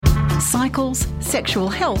Cycles, sexual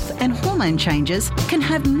health and hormone changes can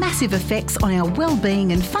have massive effects on our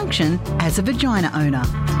well-being and function as a vagina owner.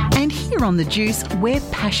 And here on The Juice, we're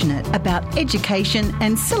passionate about education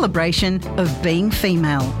and celebration of being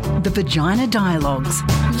female. The Vagina Dialogues,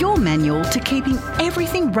 your manual to keeping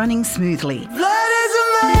everything running smoothly. Blood is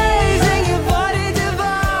amazing, your body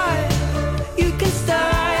divine. You can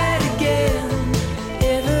start again.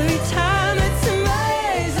 Every time it's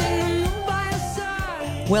amazing. I'm by your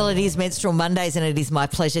side. Well, it is Menstrual Mondays and it is my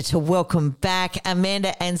pleasure to welcome back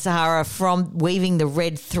Amanda and Sahara from Weaving the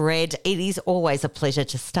Red Thread. It is always a pleasure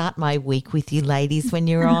to start my week with you ladies when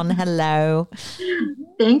you're on. Hello.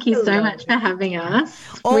 Thank you so much for having us.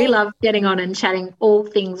 We love getting on and chatting all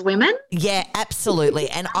things women. Yeah,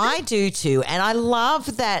 absolutely. And I do too. And I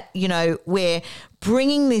love that, you know, we're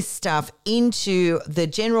bringing this stuff into the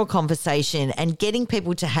general conversation and getting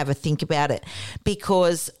people to have a think about it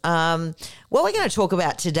because what we're going to talk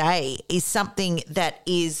about today is something that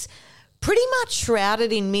is pretty much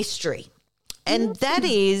shrouded in mystery, and that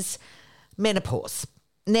is menopause.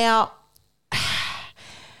 Now,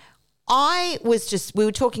 we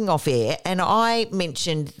were talking off air and I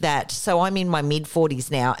mentioned that, so I'm in my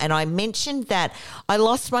mid-40s now, and I mentioned that I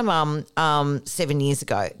lost my mum 7 years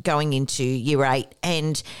ago going into year 8.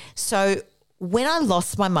 And so when I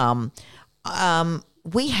lost my mum,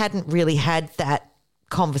 we hadn't really had that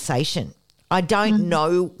conversation. I don't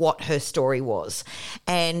know what her story was.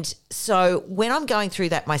 And so when I'm going through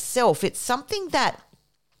that myself, it's something that,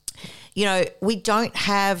 you know, we don't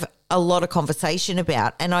have a lot of conversation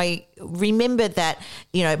about. And I remember that,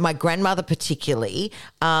 you know, my grandmother particularly,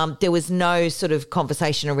 there was no sort of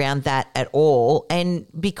conversation around that at all. And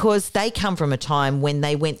because they come from a time when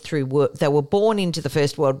they went through, they were born into the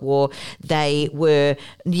First World War, they were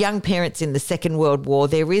young parents in the Second World War,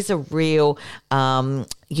 there is a real,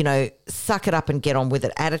 you know, suck it up and get on with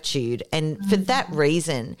it attitude. And for that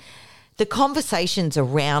reason, the conversations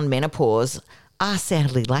around menopause are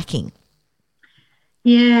sadly lacking.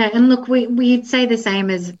 Yeah, and look, we'd say the same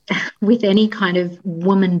as with any kind of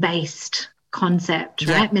woman-based concept,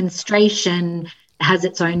 right? Yeah. Menstruation has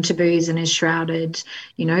its own taboos and is shrouded,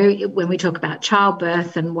 you know, when we talk about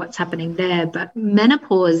childbirth and what's happening there. But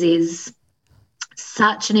menopause is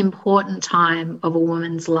such an important time of a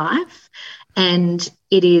woman's life, and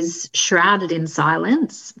it is shrouded in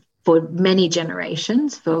silence for many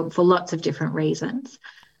generations for lots of different reasons.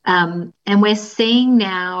 And we're seeing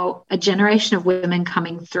now a generation of women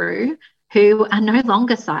coming through who are no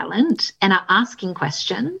longer silent and are asking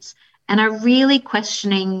questions and are really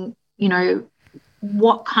questioning, you know,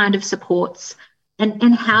 what kind of supports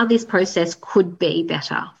and how this process could be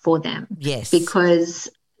better for them. Yes. Because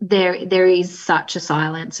there is such a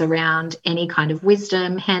silence around any kind of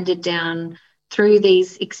wisdom handed down through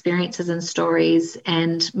these experiences and stories.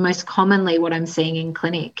 And most commonly what I'm seeing in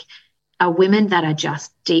clinic are women that are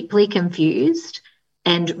just deeply confused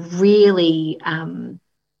and really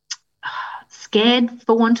scared,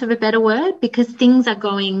 for want of a better word, because things are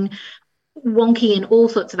going wonky in all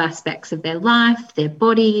sorts of aspects of their life, their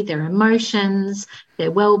body, their emotions,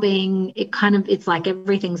 their well-being. It's like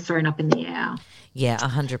everything's thrown up in the air. Yeah,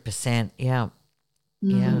 100%. Yeah.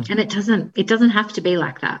 Yeah. And it doesn't have to be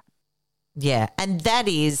like that. Yeah. And that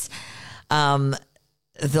is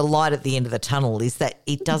the light at the end of the tunnel, is that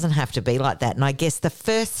it doesn't have to be like that. And I guess the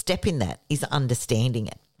first step in that is understanding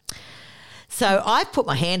it. So I've put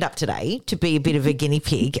my hand up today to be a bit of a guinea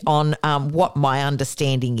pig on what my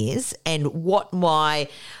understanding is and what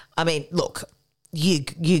look,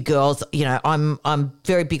 you girls, you know, I'm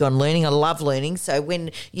very big on learning. I love learning. So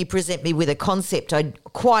when you present me with a concept, I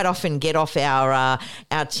quite often get off our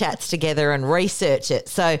chats together and research it.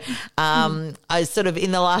 So I sort of,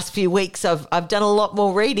 in the last few weeks, I've done a lot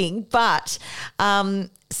more reading, but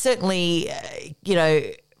certainly, you know,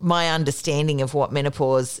 my understanding of what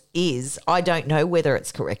menopause is, I don't know whether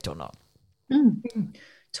it's correct or not.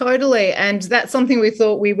 Totally. And that's something we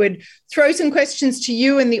thought we would throw some questions to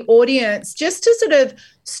you and the audience just to sort of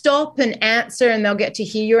stop and answer, and they'll get to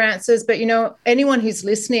hear your answers. But, you know, anyone who's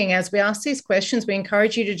listening, as we ask these questions, we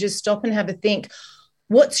encourage you to just stop and have a think.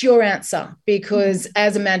 What's your answer? Because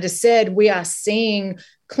as Amanda said, we are seeing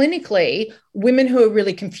clinically women who are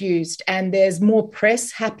really confused, and there's more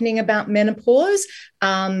press happening about menopause,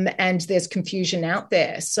 and there's confusion out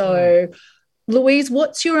there. So Louise,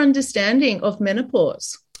 what's your understanding of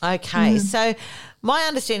menopause? Okay, so my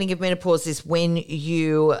understanding of menopause is when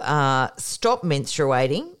you stop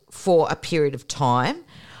menstruating for a period of time.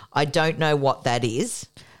 I don't know what that is.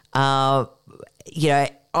 You know,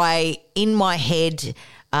 in my head,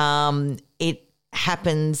 it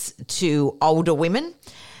happens to older women.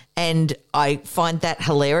 And I find that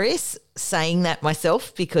hilarious saying that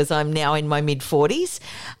myself because I'm now in my mid-40s.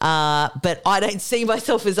 But I don't see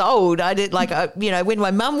myself as old. I did when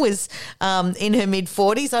my mum was in her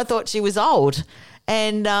mid-40s, I thought she was old.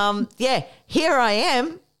 And, here I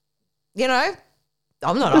am,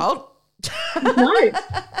 I'm not old. No,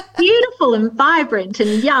 beautiful and vibrant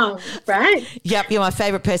and young, right? Yep, you're my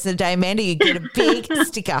favourite person today, Amanda. You get a big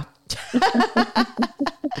sticker.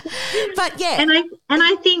 But yeah, and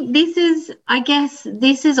I think this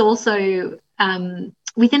is also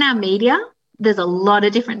within our media. There's a lot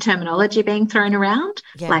of different terminology being thrown around,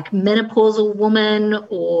 like menopausal woman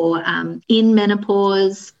or in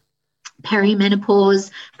menopause,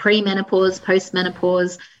 perimenopause, premenopause,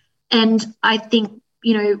 postmenopause, and I think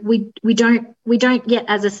we don't yet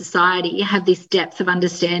as a society have this depth of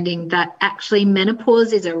understanding that actually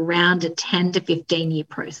menopause is around a 10 to 15 year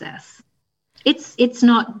process. It's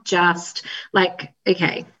not just like,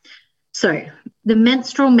 okay, so the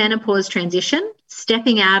menstrual menopause transition,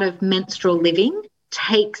 stepping out of menstrual living,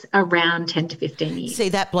 takes around 10 to 15 years. See,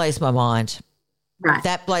 that blows my mind. Right.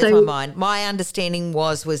 That blows my mind. My understanding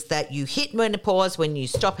was that you hit menopause when you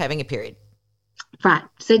stop having a period. Right.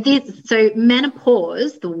 So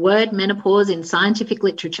menopause, the word menopause in scientific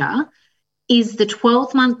literature, is the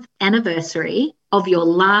 12-month anniversary of your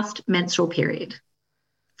last menstrual period.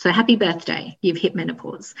 So happy birthday, you've hit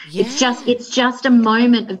menopause. Yeah. It's just a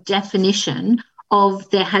moment of definition of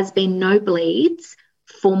there has been no bleeds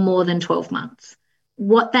for more than 12 months.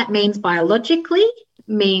 What that means biologically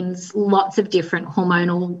means lots of different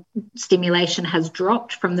hormonal stimulation has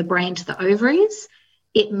dropped from the brain to the ovaries.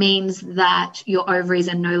 It means that your ovaries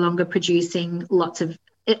are no longer producing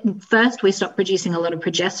first we stop producing a lot of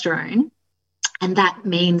progesterone, and that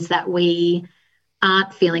means that we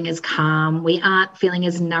aren't feeling as calm, we aren't feeling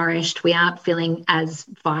as nourished, we aren't feeling as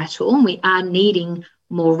vital, and we are needing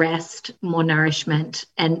more rest, more nourishment,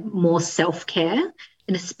 and more self-care,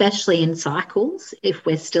 and especially in cycles, if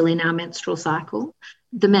we're still in our menstrual cycle.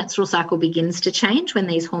 The menstrual cycle begins to change when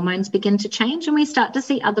these hormones begin to change, and we start to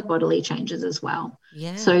see other bodily changes as well.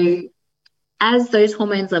 Yeah. So as those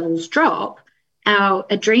hormones levels drop, our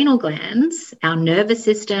adrenal glands, our nervous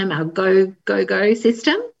system, our go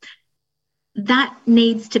system, that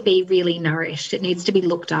needs to be really nourished. It needs to be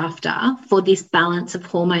looked after for this balance of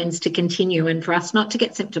hormones to continue and for us not to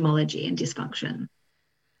get symptomology and dysfunction.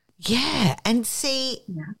 Yeah, and see,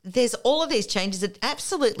 there's all of these changes. It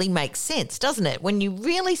absolutely makes sense, doesn't it? When you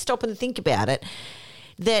really stop and think about it,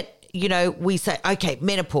 that, we say, okay,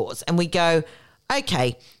 menopause, and we go,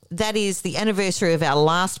 okay, that is the anniversary of our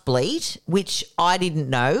last bleed, which I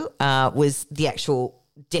didn't know was the actual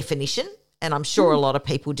definition, and I'm sure a lot of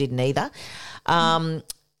people didn't either.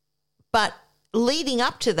 But leading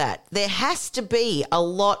up to that, there has to be a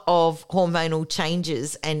lot of hormonal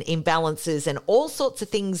changes and imbalances and all sorts of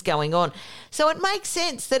things going on. So it makes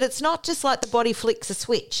sense that it's not just like the body flicks a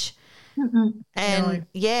switch. And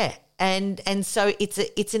and so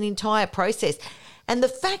it's an entire process. And the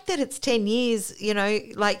fact that it's 10 years,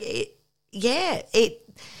 I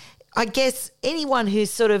guess anyone who's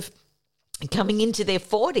sort of coming into their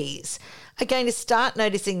 40s are going to start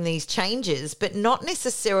noticing these changes, but not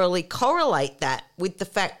necessarily correlate that with the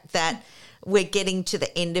fact that we're getting to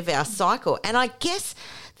the end of our cycle. And I guess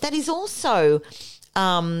that is also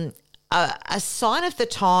a sign of the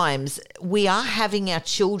times. We are having our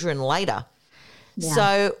children later. Yeah.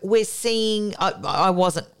 So we're seeing, I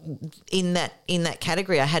wasn't in that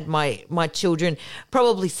category. I had my children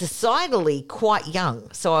probably societally quite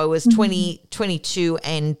young. So I was 22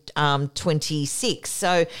 and 26.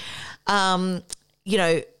 So, and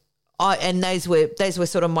those were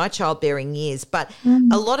sort of my childbearing years. But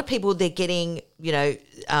a lot of people, they're getting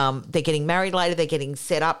married later, they're getting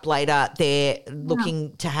set up later, they're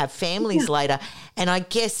looking to have families later. And I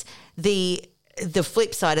guess the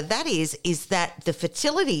flip side of that is that the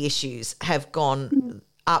fertility issues have gone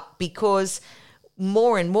up because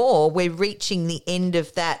more and more we're reaching the end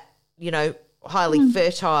of that, highly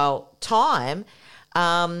fertile time.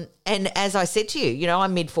 And as I said to you,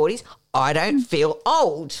 I'm mid-40s. I don't feel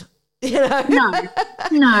old, No,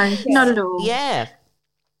 not at all. Yeah.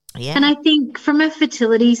 Yeah. And I think from a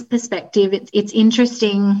fertility perspective, it's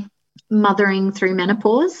interesting mothering through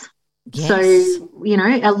menopause. Yes. So,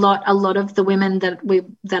 a lot of the women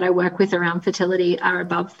that I work with around fertility are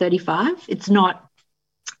above 35. It's not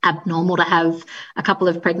abnormal to have a couple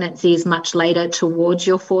of pregnancies much later towards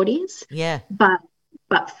your 40s. Yeah. But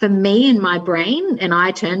for me in my brain, and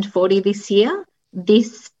I turned 40 this year,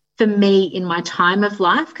 this for me in my time of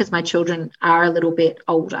life, because my children are a little bit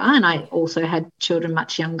older and I also had children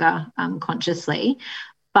much younger consciously,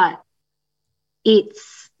 but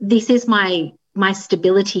it's this is my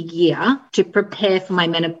stability year to prepare for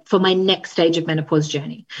my next stage of menopause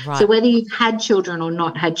journey. Right. So whether you've had children or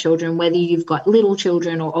not had children, whether you've got little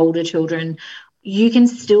children or older children, you can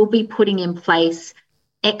still be putting in place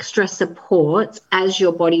extra supports as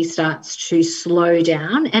your body starts to slow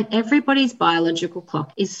down, and everybody's biological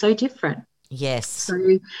clock is so different. Yes.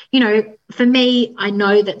 So, for me, I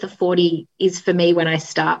know that the 40 is for me when I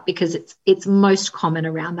start, because it's most common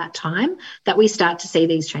around that time that we start to see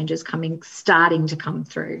these changes starting to come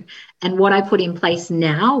through. And what I put in place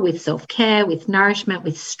now with self-care, with nourishment,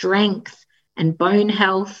 with strength and bone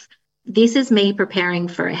health, this is me preparing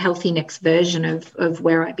for a healthy next version of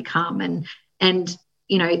where I become. And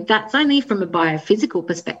that's only from a biophysical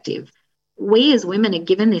perspective. We as women are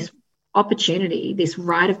given this opportunity, this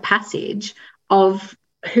rite of passage of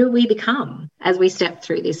who we become as we step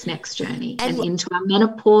through this next journey and into our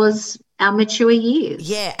menopause, our mature years.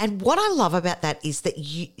 Yeah, and what I love about that is that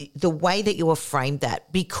the way that you have framed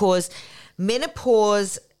that, because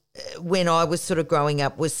menopause, when I was sort of growing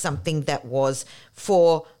up, was something that was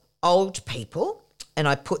for old people, and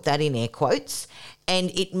I put that in air quotes,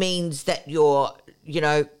 and it means that you're,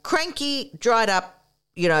 cranky, dried up,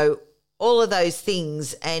 all of those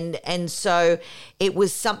things. And so it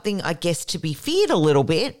was something, I guess, to be feared a little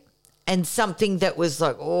bit, and something that was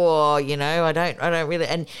like, I don't really,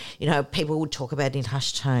 and, people would talk about it in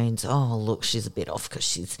hushed tones. Oh, look, she's a bit off because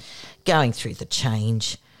she's going through the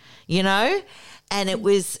change, and it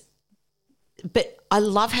was, but I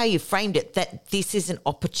love how you framed it, that this is an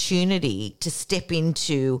opportunity to step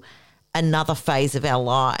into another phase of our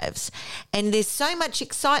lives. And there's so much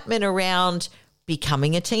excitement around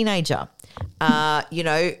becoming a teenager,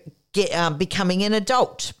 becoming an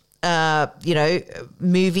adult,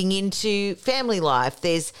 moving into family life.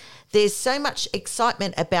 There's so much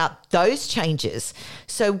excitement about those changes.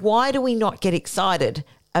 So why do we not get excited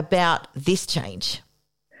about this change?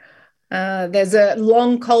 There's a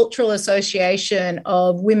long cultural association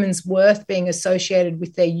of women's worth being associated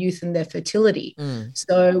with their youth and their fertility.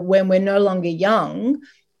 So when we're no longer young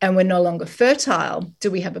and we're no longer fertile,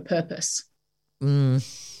 do we have a purpose?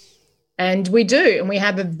 And we do, and we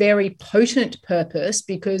have a very potent purpose,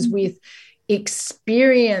 because with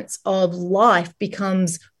experience of life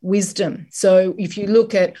becomes wisdom. So if you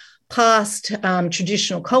look at past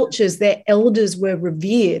traditional cultures, their elders were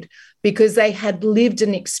revered because they had lived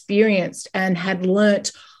and experienced and had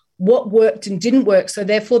learnt what worked and didn't work. So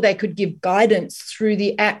therefore they could give guidance through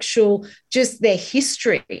the actual, just their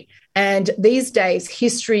history. And these days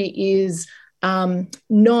history is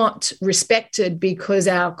not respected, because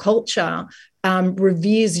our culture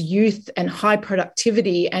reveres youth and high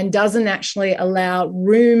productivity and doesn't actually allow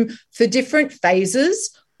room for different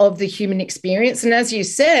phases of the human experience. And as you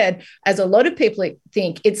said, as a lot of people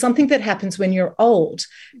think, it's something that happens when you're old,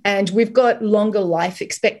 and we've got longer life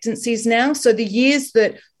expectancies now. So the years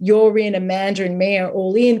that you're in, Amanda and me are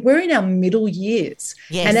all in, we're in our middle years.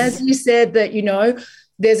 Yes. And as you said that,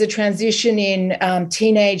 there's a transition in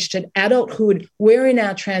teenage to adulthood. We're in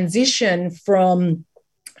our transition from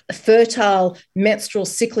fertile menstrual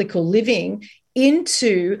cyclical living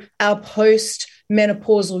into our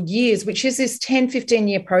post-menopausal years, which is this 10,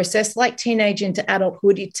 15-year process, like teenage into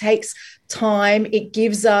adulthood. It takes time. It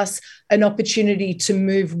gives us an opportunity to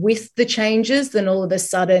move with the changes, then all of a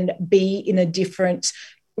sudden be in a different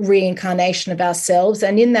reincarnation of ourselves.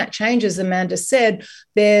 And in that change, as Amanda said,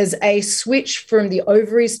 there's a switch from the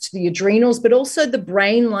ovaries to the adrenals, but also the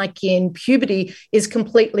brain, like in puberty, is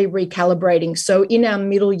completely recalibrating. So in our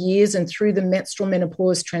middle years and through the menstrual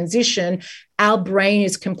menopause transition, our brain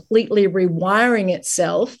is completely rewiring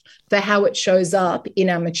itself for how it shows up in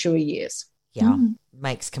our mature years. Yeah.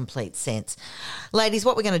 Makes complete sense. Ladies,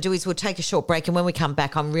 what we're going to do is we'll take a short break, and when we come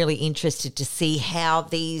back, I'm really interested to see how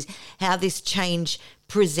this change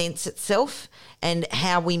presents itself and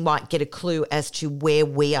how we might get a clue as to where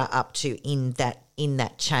we are up to in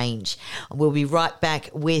that change. We'll be right back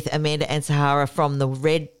with Amanda and Sahara from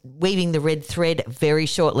Weaving the Red Thread very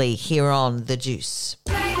shortly here on The Juice.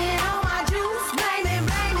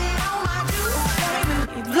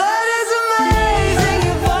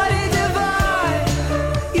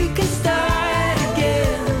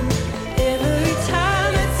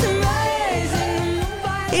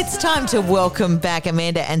 It's time to welcome back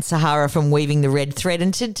Amanda and Sahara from Weaving the Red Thread,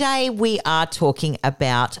 and today we are talking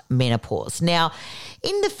about menopause. Now,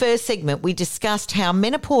 in the first segment, we discussed how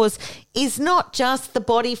menopause is not just the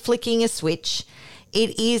body flicking a switch.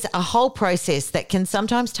 It is a whole process that can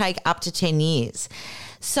sometimes take up to 10 years.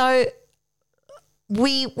 So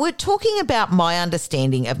we were talking about my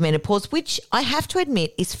understanding of menopause, which I have to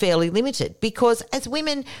admit is fairly limited because as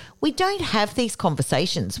women, we don't have these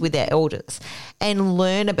conversations with our elders and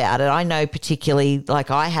learn about it. I know particularly, like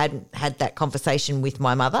I hadn't had that conversation with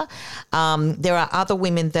my mother. There are other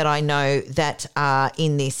women that I know that are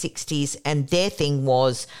in their 60s and their thing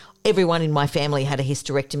was everyone in my family had a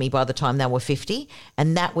hysterectomy by the time they were 50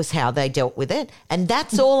 and that was how they dealt with it. And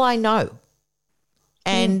that's all I know.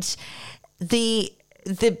 And the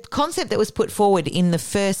concept that was put forward in the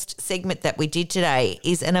first segment that we did today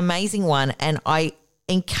is an amazing one, and I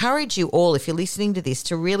encourage you all, if you're listening to this,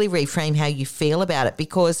 to really reframe how you feel about it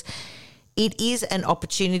because it is an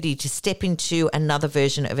opportunity to step into another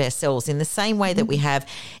version of ourselves in the same way that we have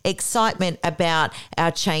excitement about our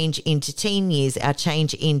change into teen years, our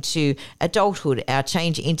change into adulthood, our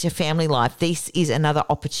change into family life. This is another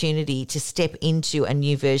opportunity to step into a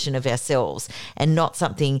new version of ourselves and not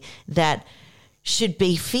something that should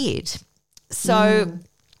be feared. So,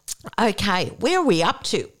 okay, where are we up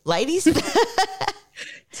to, ladies?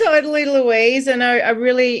 Totally, Louise. And I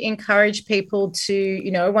really encourage people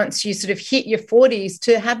to, once you sort of hit your 40s,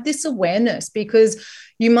 to have this awareness because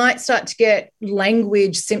you might start to get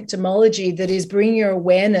language symptomology that is bringing your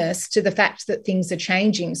awareness to the fact that things are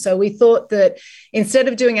changing. So we thought that instead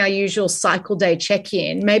of doing our usual cycle day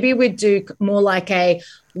check-in, maybe we'd do more like a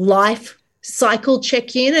life cycle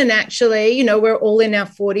check-in and actually, we're all in our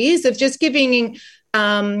 40s of just giving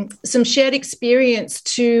some shared experience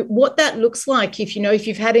to what that looks like if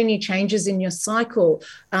you've had any changes in your cycle,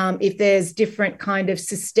 if there's different kind of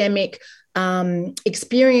systemic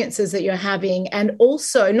experiences that you're having, and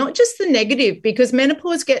also not just the negative because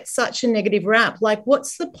menopause gets such a negative rap. Like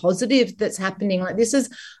what's the positive that's happening? Like this is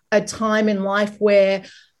a time in life where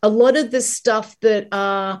a lot of the stuff that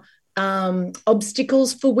are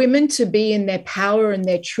obstacles for women to be in their power and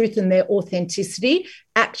their truth and their authenticity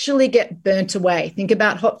actually get burnt away. Think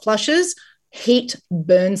about hot flushes. Heat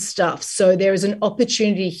burns stuff. So there is an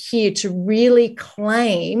opportunity here to really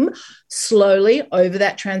claim slowly over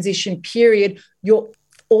that transition period your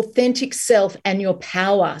authentic self and your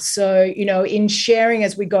power. So, in sharing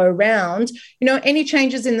as we go around, any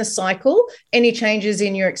changes in the cycle, any changes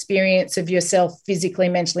in your experience of yourself physically,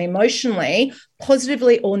 mentally, emotionally,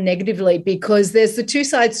 positively or negatively, because there's the two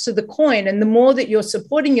sides to the coin. And the more that you're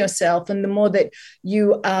supporting yourself and the more that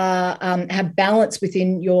you have balance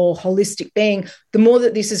within your holistic being, the more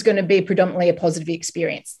that this is going to be predominantly a positive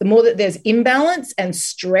experience. The more that there's imbalance and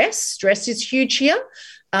stress is huge here.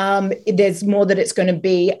 There's more that it's going to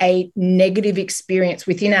be a negative experience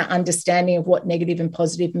within our understanding of what negative and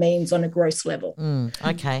positive means on a gross level.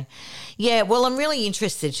 Okay. Yeah, well, I'm really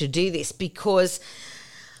interested to do this because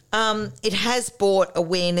it has brought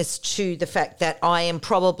awareness to the fact that I am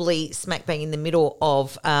probably smack bang in the middle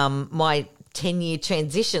of my 10-year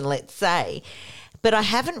transition, let's say, but I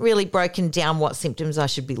haven't really broken down what symptoms I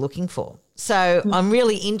should be looking for. So I'm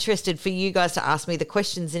really interested for you guys to ask me the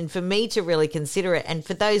questions and for me to really consider it and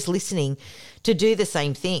for those listening to do the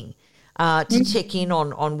same thing, to check in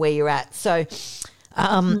on where you're at. So,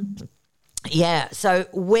 yeah, so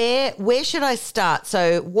where should I start?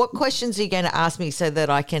 So what questions are you going to ask me so that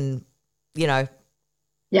I can, Yeah.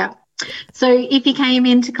 So if you came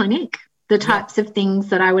into clinic, the types of things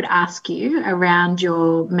that I would ask you around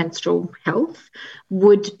your menstrual health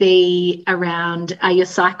would be around, are your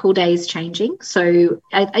cycle days changing? So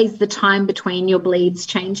is the time between your bleeds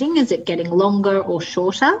changing? Is it getting longer or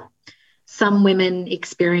shorter? Some women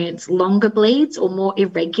experience longer bleeds or more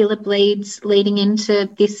irregular bleeds leading into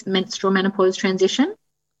this menstrual menopause transition.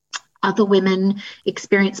 Other women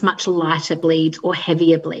experience much lighter bleeds or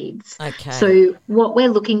heavier bleeds. Okay. So what we're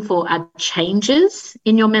looking for are changes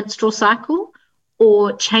in your menstrual cycle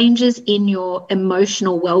or changes in your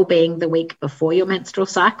emotional well-being the week before your menstrual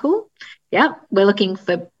cycle. Yeah, we're looking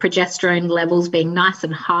for progesterone levels being nice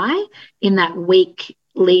and high in that week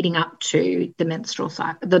leading up to the menstrual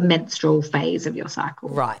cycle, the menstrual phase of your cycle.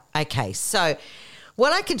 Right. Okay. So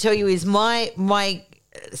what I can tell you is my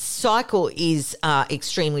cycle is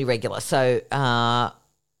extremely regular. So,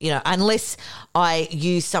 unless I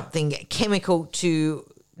use something chemical to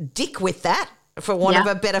dick with that, for want of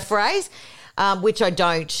a better phrase, which I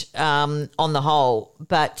don't on the whole.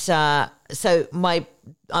 But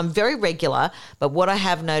I'm very regular, but what I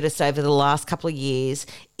have noticed over the last couple of years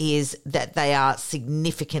is that they are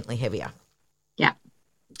significantly heavier. Yeah.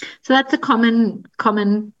 So that's a common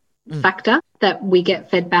factor that we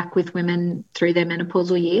get fed back with women through their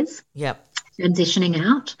menopausal years. Yep. Transitioning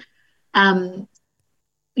out.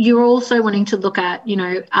 you're also wanting to look at,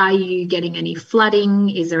 are you getting any flooding?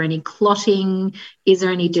 Is there any clotting? Is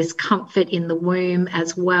there any discomfort in the womb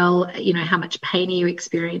as well? How much pain are you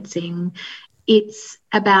experiencing? It's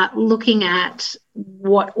about looking at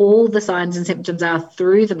what all the signs and symptoms are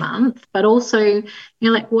through the month, but also,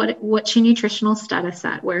 what's your nutritional status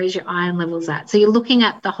at? Where is your iron levels at? So you're looking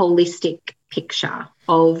at the holistic picture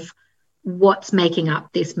of what's making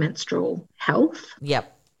up this menstrual health.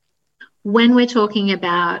 Yep. When we're talking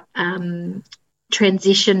about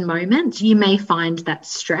transition moments, you may find that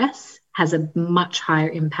stress has a much higher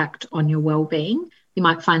impact on your well-being. You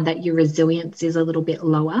might find that your resilience is a little bit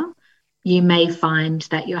lower. You may find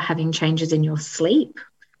that you're having changes in your sleep.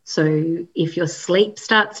 So if your sleep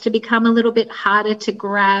starts to become a little bit harder to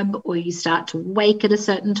grab, or you start to wake at a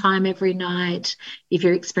certain time every night, if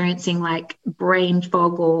you're experiencing like brain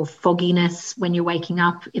fog or fogginess when you're waking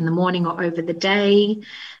up in the morning or over the day,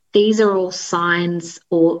 these are all signs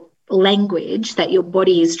or language that your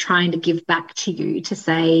body is trying to give back to you to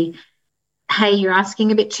say, hey, you're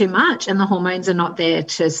asking a bit too much, and the hormones are not there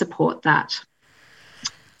to support that.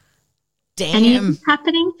 Damn. Anything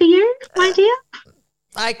happening for you, my dear?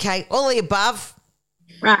 Okay, all the above.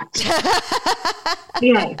 Right.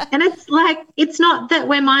 Yeah. And it's not that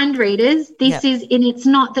we're mind readers. It's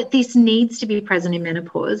not that this needs to be present in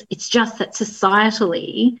menopause. It's just that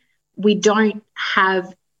societally we don't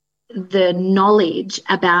have the knowledge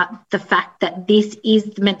about the fact that this is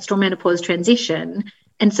the menstrual menopause transition.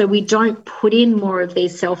 And so we don't put in more of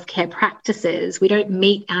these self-care practices. We don't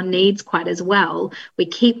meet our needs quite as well. We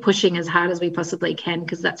keep pushing as hard as we possibly can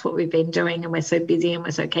because that's what we've been doing, and we're so busy and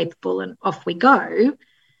we're so capable, and off we go.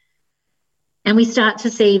 And we start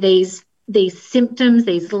to see these symptoms,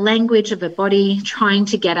 these language of the body trying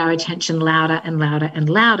to get our attention louder and louder and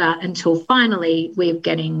louder until finally we're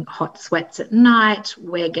getting hot sweats at night,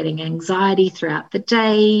 we're getting anxiety throughout the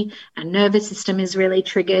day, our nervous system is really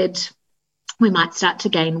triggered. We might start to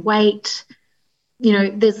gain weight.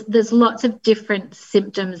 There's lots of different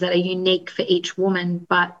symptoms that are unique for each woman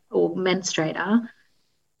or menstruator.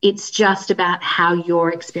 It's just about how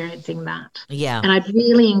you're experiencing that. Yeah. And I'd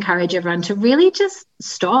really encourage everyone to really just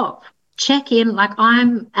stop, check in. Like,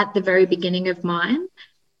 I'm at the very beginning of mine,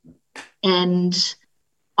 and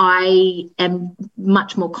I am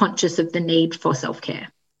much more conscious of the need for self-care.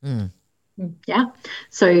 Mm. Yeah.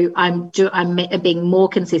 So I'm being more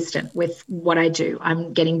consistent with what I do.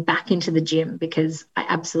 I'm getting back into the gym because I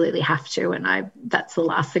absolutely have to, and that's the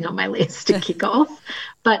last thing on my list to kick off.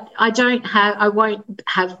 But I won't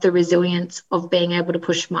have the resilience of being able to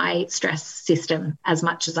push my stress system as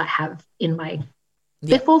much as I have in my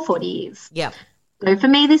before 40 years. Yeah. So for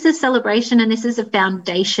me, this is celebration, and this is a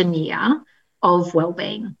foundation year of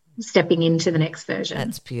well-being, stepping into the next version.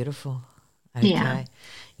 That's beautiful. Okay.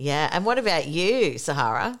 Yeah. And what about you,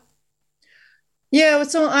 Sahara? Yeah,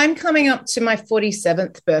 so I'm coming up to my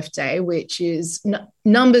 47th birthday, which is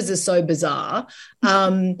numbers are so bizarre.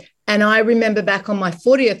 And I remember back on my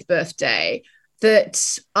 40th birthday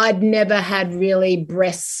that I'd never had really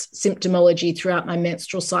breast symptomology throughout my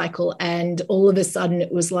menstrual cycle. And all of a sudden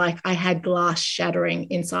it was like I had glass shattering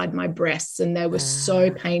inside my breasts, and they were so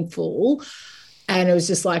painful. And it was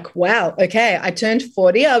just like, wow, okay, I turned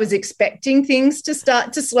 40. I was expecting things to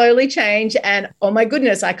start to slowly change. And oh my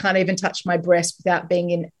goodness, I can't even touch my breast without being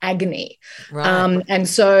in agony. Right. And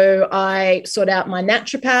so I sought out my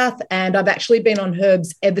naturopath, and I've actually been on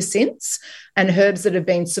herbs ever since, and herbs that have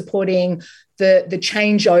been supporting the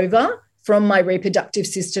changeover from my reproductive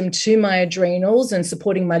system to my adrenals, and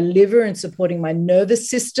supporting my liver and supporting my nervous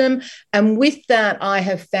system. And with that, I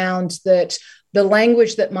have found that the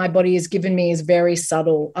language that my body has given me is very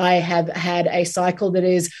subtle. I have had a cycle that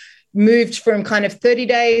is moved from kind of 30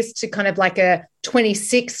 days to kind of like a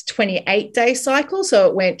 26, 28-day cycle. So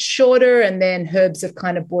it went shorter, and then herbs have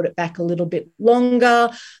kind of brought it back a little bit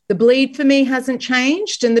longer. The bleed for me hasn't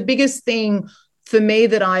changed. And the biggest thing for me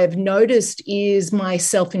that I have noticed is my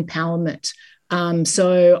self-empowerment.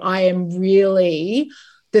 So I am really...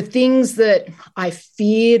 the things that I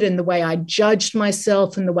feared and the way I judged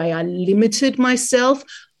myself and the way I limited myself,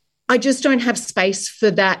 I just don't have space for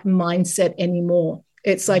that mindset anymore.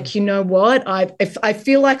 It's like, you know what? I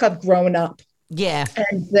feel like I've grown up. Yeah.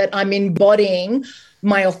 And that I'm embodying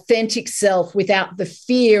my authentic self without the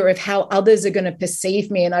fear of how others are going to perceive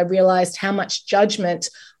me. And I realized how much judgment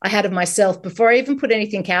I had of myself before I even put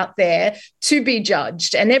anything out there to be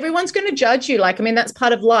judged. And everyone's going to judge you. That's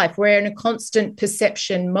part of life. We're in a constant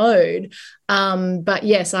perception mode. But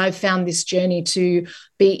yes, I've found this journey to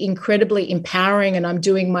be incredibly empowering, and I'm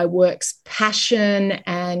doing my work's passion.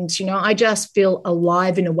 And, I just feel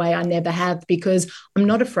alive in a way I never have because I'm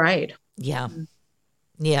not afraid. Yeah.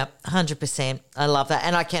 Yeah, 100%. I love that.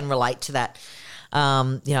 And I can relate to that.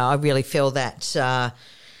 I really feel that,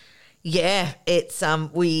 it's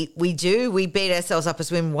we beat ourselves up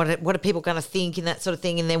as women. What are people going to think and that sort of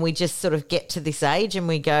thing? And then we just sort of get to this age and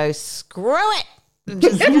we go, screw it. I'm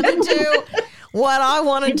just going to do what I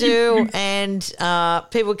want to do, and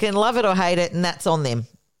people can love it or hate it, and that's on them.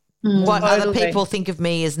 What other people think of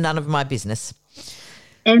me is none of my business.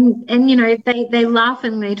 And they laugh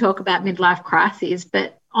and they talk about midlife crises,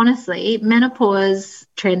 but honestly, menopause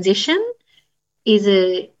transition is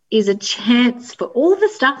a chance for all the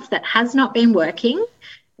stuff that has not been working,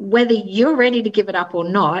 whether you're ready to give it up or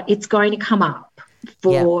not, it's going to come up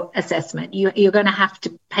for assessment. You're going to have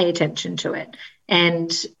to pay attention to it.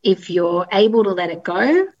 And if you're able to let it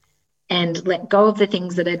go and let go of the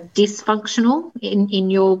things that are dysfunctional in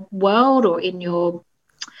your world or in your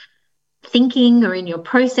thinking or in your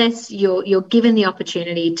process, you're given the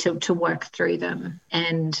opportunity to work through them.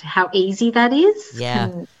 And how easy that is.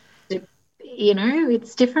 Yeah.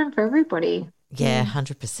 It's different for everybody. Yeah,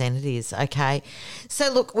 100% it is. Okay.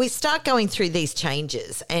 So, look, we start going through these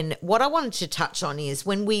changes, and what I wanted to touch on is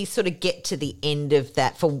when we sort of get to the end of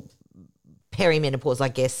that for perimenopause, I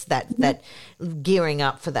guess, that gearing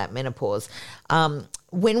up for that menopause,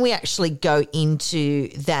 when we actually go into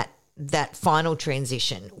that final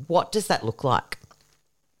transition, what does that look like?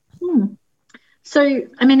 So,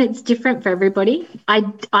 it's different for everybody.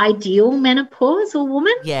 Ideal menopausal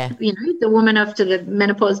woman, the woman after the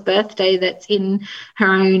menopause birthday that's in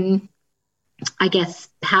her own, I guess,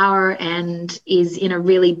 power and is in a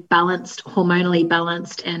really balanced, hormonally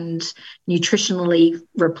balanced and nutritionally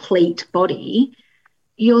replete body,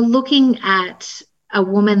 you're looking at a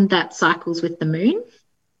woman that cycles with the moon.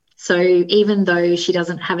 So even though she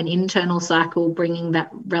doesn't have an internal cycle bringing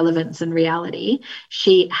that relevance and reality,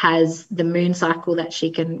 she has the moon cycle that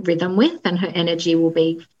she can rhythm with, and her energy will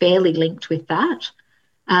be fairly linked with that.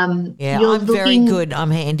 I'm very good.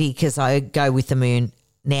 I'm handy because I go with the moon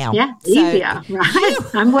now. Yeah, easier, right?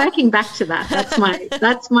 I'm working back to that.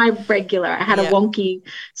 That's my regular. I had a wonky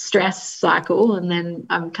stress cycle, and then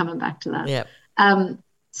I'm coming back to that. Yeah.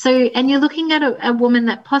 And you're looking at a woman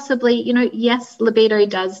that possibly, yes, libido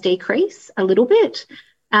does decrease a little bit,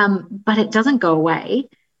 but it doesn't go away.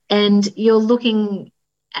 And you're looking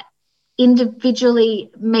at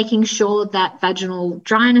individually making sure that vaginal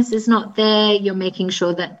dryness is not there. You're making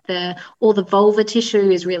sure that all the vulva tissue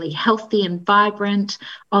is really healthy and vibrant.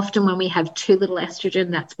 Often when we have too little estrogen,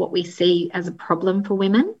 that's what we see as a problem for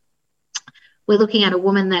women. We're looking at a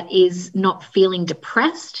woman that is not feeling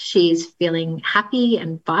depressed. She's feeling happy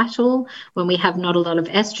and vital. When we have not a lot of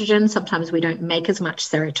estrogen, sometimes we don't make as much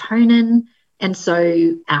serotonin, and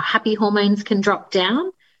so our happy hormones can drop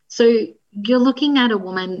down. So you're looking at a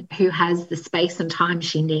woman who has the space and time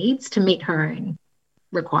she needs to meet her own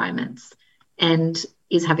requirements and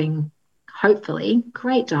is having, hopefully,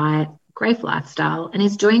 great diet, great lifestyle, and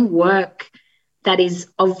is doing work that is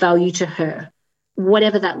of value to her,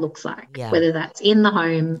 whatever that looks like, whether that's in the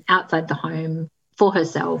home, outside the home, for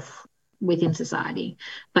herself, within society.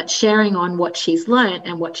 But sharing on what she's learnt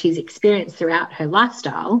and what she's experienced throughout her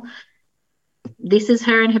lifestyle, this is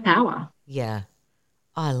her and her power. Yeah.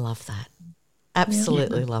 I love that.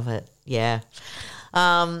 Absolutely love it. Yeah.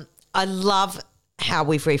 I love how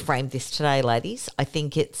we've reframed this today, ladies. I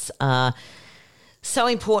think it's so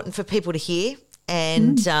important for people to hear,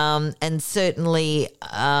 and certainly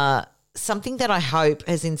something that I hope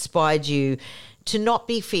has inspired you to not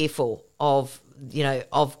be fearful of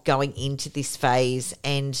going into this phase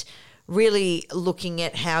and really looking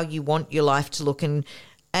at how you want your life to look. And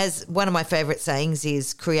as one of my favourite sayings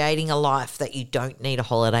is, creating a life that you don't need a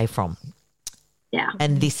holiday from. Yeah.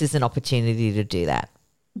 And this is an opportunity to do that.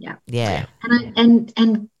 Yeah. Yeah.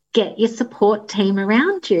 And get your support team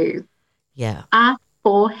around you. Yeah. Ask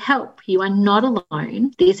for help. You are not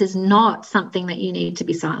alone. This is not something that you need to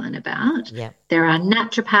be silent about. Yeah. There are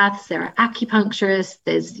naturopaths, there are acupuncturists,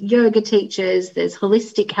 there's yoga teachers, there's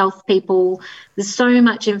holistic health people. There's so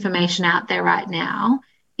much information out there right now.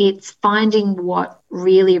 It's finding what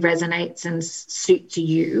really resonates and suits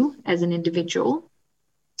you as an individual.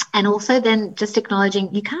 And also then just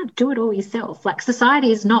acknowledging you can't do it all yourself. Like,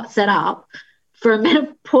 society is not set up for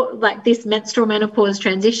this menstrual menopause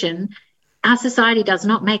transition. Our society does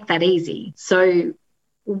not make that easy. So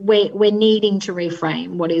we're needing to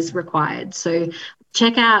reframe what is required. So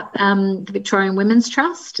check out the Victorian Women's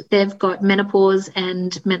Trust. They've got menopause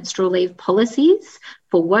and menstrual leave policies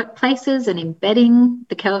for workplaces and embedding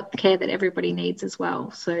the care that everybody needs as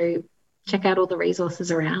well. So check out all the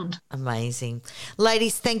resources around. Amazing.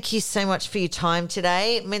 Ladies, thank you so much for your time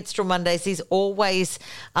today. Menstrual Mondays is always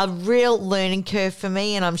a real learning curve for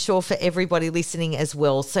me, and I'm sure for everybody listening as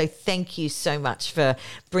well. So thank you so much for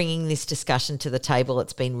bringing this discussion to the table.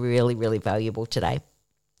 It's been really, really valuable today.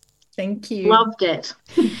 Thank you. Loved it.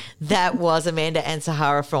 That was Amanda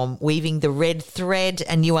Sahara from Weaving the Red Thread,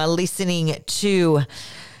 and you are listening to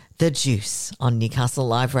The Juice on Newcastle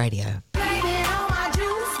Live Radio.